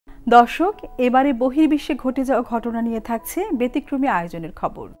দর্শক, এবারে বহির্বিশ্বে ঘটে যাওয়া ঘটনা নিয়ে থাকছে ব্যতিক্রমী আয়োজনের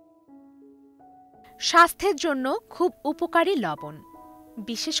খবর। স্বাস্থ্যের জন্য খুব উপকারী লবণ।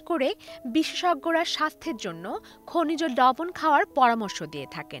 বিশেষ করে বিশেষজ্ঞরা স্বাস্থ্যের জন্য খনিজ লবণ খাওয়ার পরামর্শ দিয়ে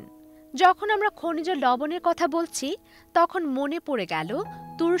থাকেন। যখন আমরা খনিজ লবণের কথা বলছি, তখন মনে পড়ে গেল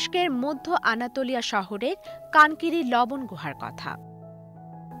তুরস্কের মধ্য আনাতোলিয়া শহরের কানকিরি লবণ গুহার কথা।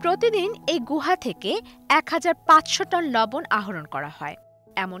 প্রতিদিন এই গুহা থেকে ১৫০০ টন লবণ আহরণ করা হয়।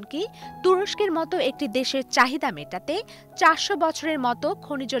 এমনকি তুরস্কের মতো একটি দেশের চাহিদা মেটাতে ৪০০ বছরের মতো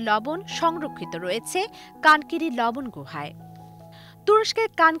খনিজ লবণ সংরক্ষিত রয়েছে কানকিরি লবণ গুহায়। তুরস্কের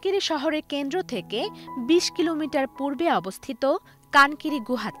কানকিরি শহরের কেন্দ্র থেকে ২০ কিলোমিটার পূর্বে অবস্থিত কানকিরি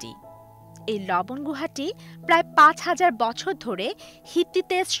গুহাটি। এই লবণ গুহাটি প্রায় ৫,০০০ বছর ধরে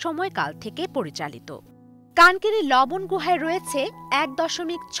হিট্টিতেস সময়কাল থেকে পরিচালিত। কানকিরি লবণ গুহায় রয়েছে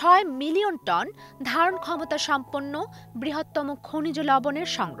 ১.৬ মিলিয়ন টন ধারণ ক্ষমতা সম্পন্ন বৃহত্তম খনিজ লবণের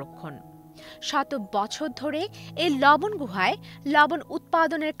সংরক্ষণ। শত বছর ধরে এই লবণ গুহায় লবণ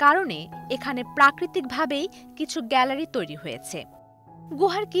উৎপাদনের কারণে এখানে প্রাকৃতিকভাবেই কিছু গ্যালারি তৈরি হয়েছে।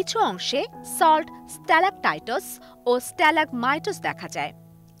 গুহার কিছু অংশে সল্ট, স্টালাকটাইটস ও স্টালাগমাইটস দেখা যায়।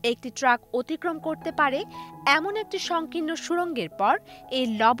 একটি ট্রাক অতিক্রম করতে পারে এমন একটি সংকীর্ণ সুড়ঙ্গের পর এই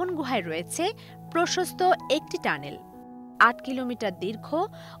লবণ গুহায় রয়েছে প্রশস্ত একটি টানেল। ৮ কিলোমিটার দীর্ঘ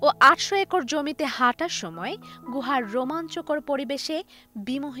ও ৮০০ একর জমিতে হাঁটার সময় গুহার রোমাঞ্চকর পরিবেশে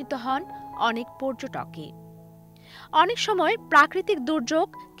বিমোহিত হন অনেক পর্যটকই। অনেক সময় প্রাকৃতিক দুর্যোগ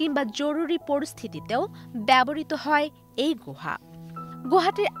কিংবা জরুরি পরিস্থিতিতেও ব্যবহৃত হয় এই গুহা।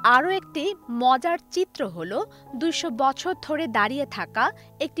 গুহাটির আরও একটি মজার চিত্র হল ২০০ বছর ধরে দাঁড়িয়ে থাকা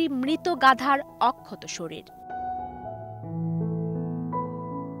একটি মৃত গাধার অক্ষত শরীর।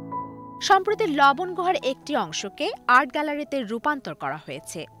 সম্প্রতি লবণ গুহার একটি অংশকে আর্ট গ্যালারিতে রূপান্তর করা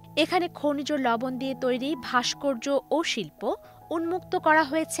হয়েছে। এখানে খনিজ লবণ দিয়ে তৈরি ভাস্কর্য ও শিল্প উন্মুক্ত করা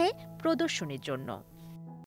হয়েছে প্রদর্শনীর জন্য।